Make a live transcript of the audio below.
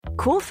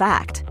Cool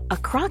fact, a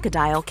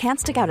crocodile can't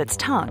stick out its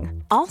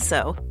tongue.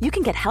 Also, you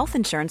can get health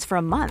insurance for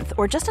a month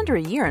or just under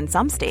a year in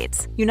some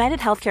states. United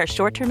Healthcare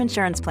short-term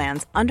insurance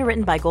plans,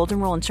 underwritten by Golden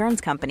Rule Insurance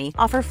Company,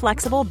 offer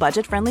flexible,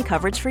 budget-friendly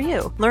coverage for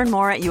you. Learn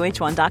more at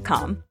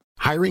uh1.com.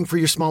 Hiring for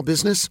your small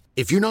business?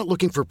 If you're not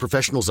looking for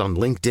professionals on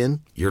LinkedIn,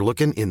 you're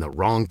looking in the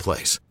wrong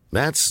place.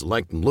 That's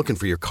like looking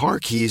for your car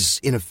keys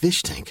in a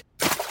fish tank.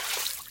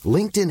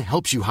 LinkedIn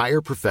helps you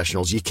hire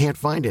professionals you can't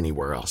find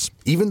anywhere else,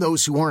 even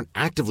those who aren't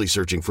actively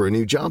searching for a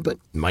new job but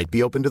might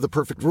be open to the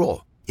perfect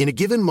role. In a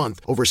given month,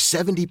 over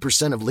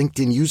 70% of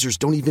LinkedIn users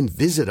don't even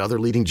visit other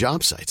leading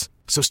job sites.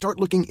 So start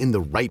looking in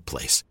the right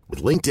place.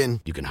 With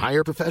LinkedIn, you can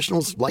hire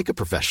professionals like a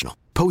professional.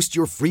 Post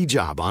your free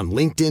job on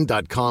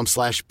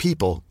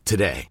linkedin.com/people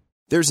today.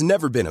 There's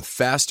never been a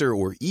faster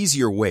or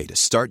easier way to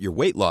start your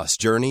weight loss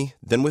journey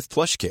than with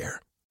PlushCare.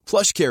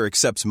 PlushCare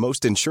accepts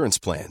most insurance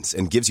plans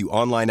and gives you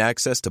online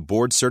access to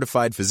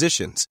board-certified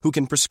physicians who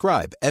can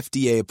prescribe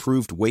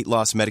FDA-approved weight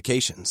loss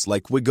medications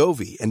like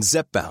Wegovy and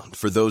Zepbound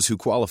for those who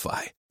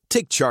qualify.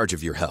 Take charge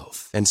of your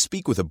health and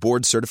speak with a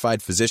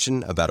board-certified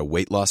physician about a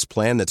weight loss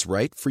plan that's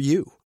right for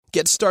you.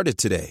 Get started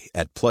today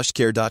at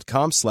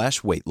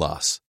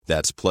plushcare.com/weight-loss.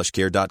 That's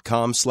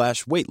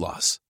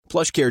plushcare.com/weight-loss.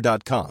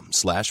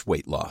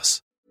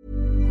 plushcare.com/weight-loss.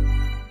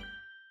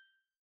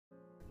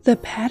 The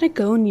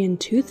Patagonian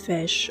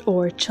toothfish,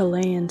 or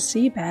Chilean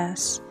sea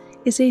bass,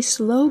 is a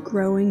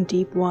slow-growing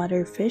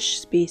deep-water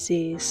fish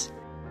species.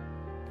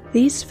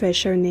 These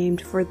fish are named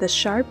for the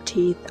sharp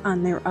teeth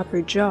on their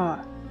upper jaw.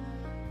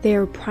 They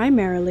are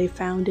primarily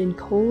found in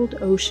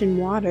cold ocean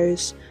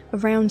waters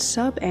around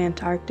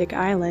sub-Antarctic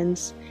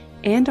islands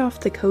and off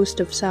the coast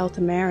of South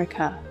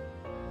America.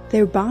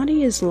 Their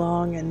body is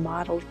long and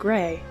mottled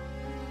gray.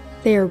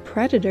 They are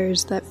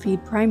predators that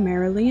feed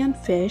primarily on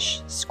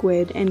fish,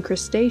 squid, and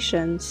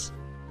crustaceans.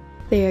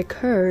 They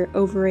occur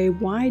over a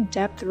wide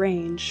depth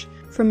range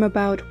from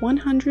about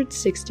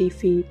 160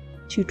 feet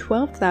to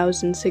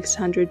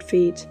 12,600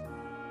 feet.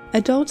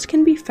 Adults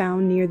can be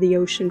found near the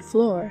ocean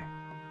floor.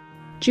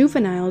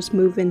 Juveniles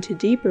move into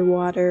deeper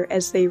water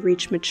as they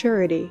reach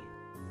maturity.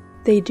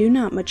 They do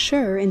not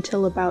mature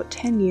until about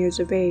 10 years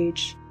of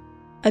age.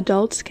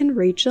 Adults can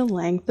reach a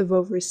length of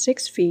over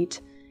 6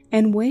 feet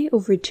and weigh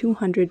over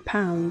 200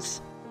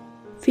 pounds.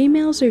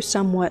 Females are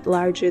somewhat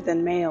larger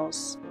than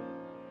males.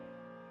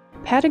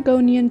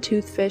 Patagonian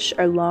toothfish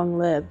are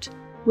long-lived,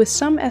 with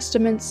some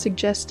estimates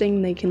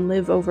suggesting they can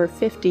live over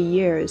 50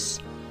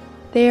 years.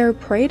 They are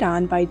preyed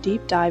on by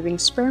deep-diving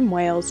sperm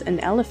whales and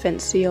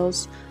elephant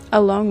seals,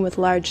 along with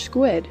large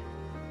squid.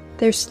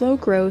 Their slow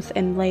growth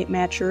and late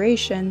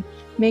maturation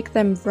make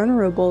them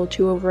vulnerable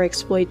to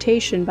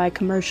overexploitation by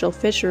commercial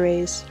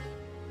fisheries.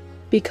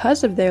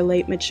 Because of their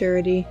late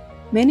maturity,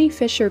 many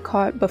fish are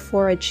caught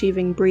before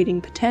achieving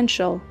breeding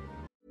potential.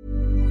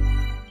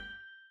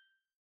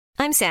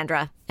 I'm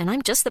Sandra, and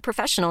I'm just the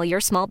professional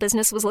your small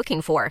business was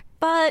looking for.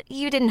 But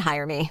you didn't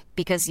hire me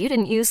because you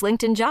didn't use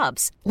LinkedIn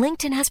Jobs.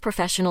 LinkedIn has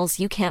professionals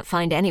you can't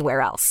find anywhere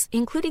else,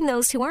 including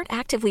those who aren't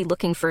actively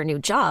looking for a new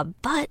job,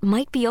 but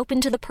might be open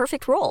to the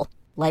perfect role,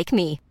 like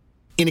me.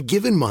 In a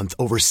given month,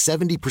 over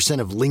 70%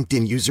 of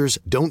LinkedIn users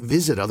don't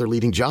visit other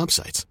leading job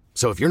sites.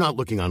 So if you're not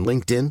looking on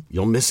LinkedIn,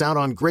 you'll miss out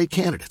on great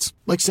candidates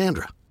like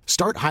Sandra.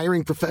 Start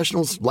hiring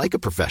professionals like a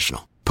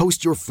professional.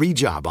 Post your free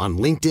job on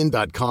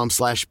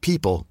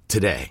linkedin.com/people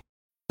today.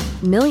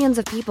 Millions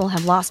of people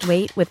have lost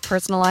weight with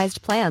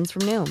personalized plans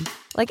from Noom.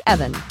 Like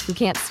Evan, who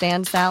can't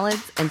stand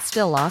salads and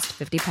still lost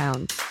 50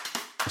 pounds.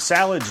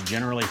 Salads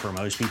generally for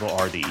most people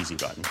are the easy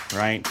button,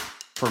 right?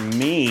 For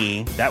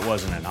me, that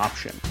wasn't an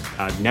option.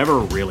 I never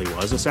really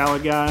was a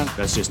salad guy.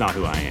 That's just not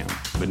who I am.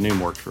 But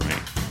Noom worked for me.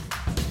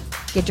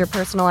 Get your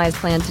personalized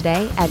plan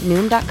today at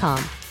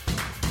Noom.com.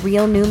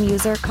 Real Noom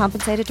user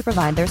compensated to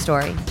provide their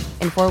story.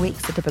 In 4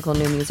 weeks, the typical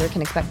Noom user can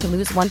expect to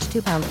lose 1 to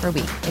 2 pounds per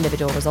week.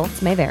 Individual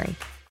results may vary.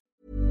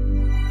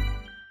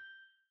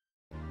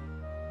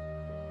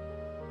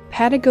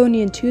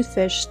 Patagonian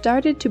toothfish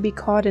started to be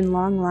caught in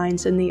long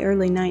lines in the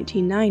early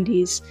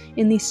 1990s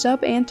in the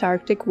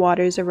sub-Antarctic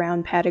waters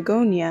around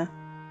Patagonia.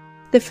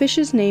 The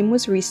fish's name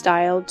was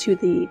restyled to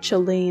the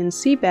Chilean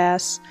sea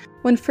bass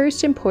when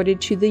first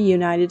imported to the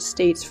United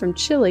States from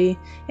Chile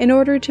in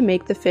order to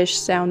make the fish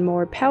sound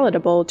more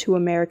palatable to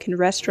American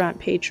restaurant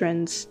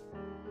patrons.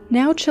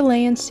 Now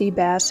Chilean sea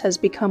bass has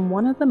become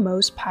one of the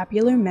most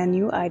popular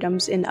menu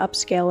items in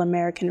upscale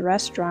American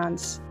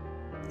restaurants.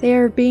 They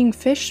are being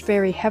fished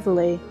very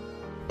heavily.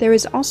 There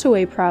is also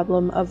a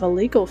problem of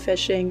illegal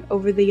fishing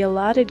over the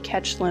allotted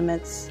catch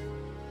limits.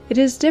 It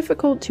is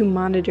difficult to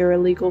monitor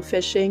illegal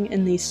fishing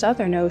in the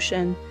Southern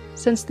Ocean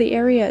since the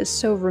area is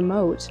so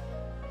remote.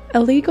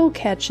 Illegal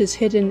catch is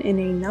hidden in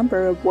a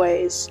number of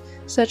ways,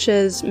 such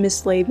as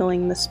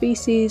mislabeling the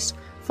species,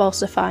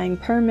 falsifying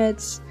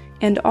permits,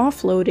 and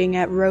offloading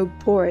at rogue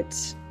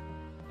ports.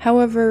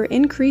 However,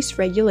 increased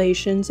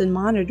regulations and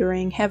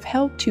monitoring have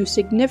helped to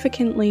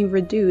significantly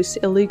reduce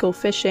illegal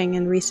fishing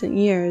in recent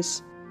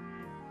years.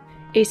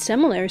 A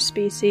similar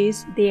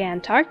species, the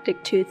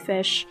Antarctic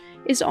toothfish,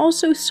 is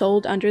also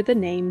sold under the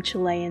name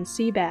Chilean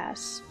sea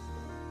bass.